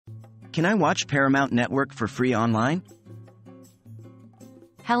Can I watch Paramount Network for free online?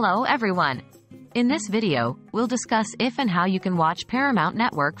 Hello everyone. In this video, we'll discuss if and how you can watch Paramount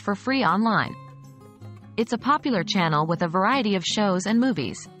Network for free online. It's a popular channel with a variety of shows and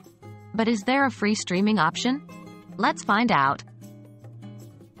movies. But is there a free streaming option? Let's find out.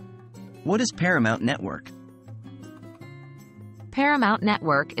 What is Paramount Network? Paramount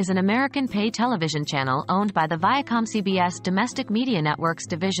Network is an American pay television channel owned by the Viacom-CBS Domestic Media Networks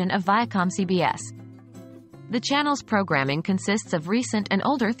division of Viacom-CBS. The channel's programming consists of recent and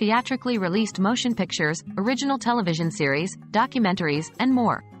older theatrically released motion pictures, original television series, documentaries, and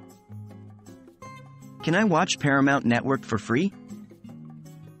more. Can I watch Paramount Network for free?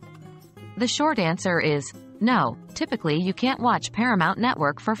 The short answer is no. Typically, you can't watch Paramount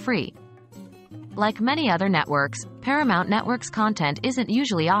Network for free. Like many other networks, Paramount Network's content isn't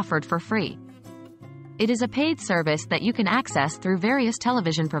usually offered for free. It is a paid service that you can access through various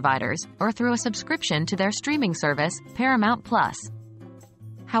television providers, or through a subscription to their streaming service, Paramount+.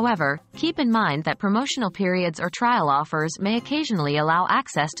 However, keep in mind that promotional periods or trial offers may occasionally allow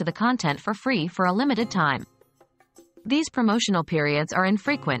access to the content for free for a limited time. These promotional periods are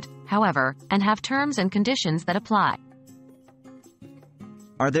infrequent, however, and have terms and conditions that apply.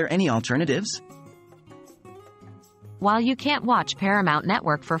 Are there any alternatives? While you can't watch Paramount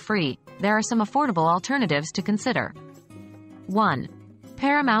Network for free, there are some affordable alternatives to consider. 1.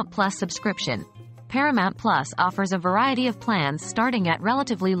 Paramount Plus subscription. Paramount Plus offers a variety of plans starting at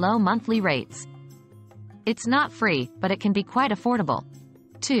relatively low monthly rates. It's not free, but it can be quite affordable.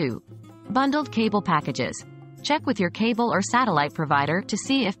 2. Bundled cable packages. Check with your cable or satellite provider to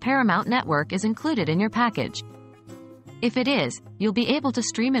see if Paramount Network is included in your package. If it is, you'll be able to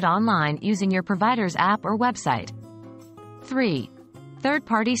stream it online using your provider's app or website. 3.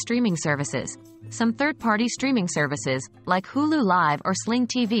 Third-party streaming services. Some third-party streaming services, like Hulu Live or Sling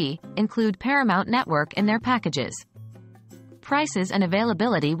TV, include Paramount Network in their packages. Prices and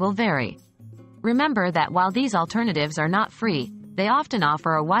availability will vary. Remember that while these alternatives are not free, they often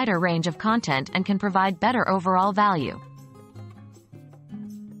offer a wider range of content and can provide better overall value.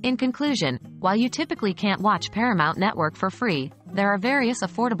 In conclusion, while you typically can't watch Paramount Network for free, there are various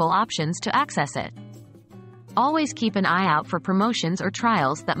affordable options to access it. Always keep an eye out for promotions or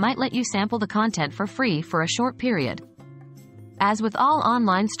trials that might let you sample the content for free for a short period. As with all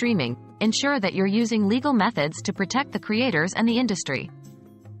online streaming, ensure that you're using legal methods to protect the creators and the industry.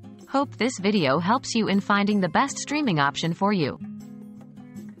 Hope this video helps you in finding the best streaming option for you.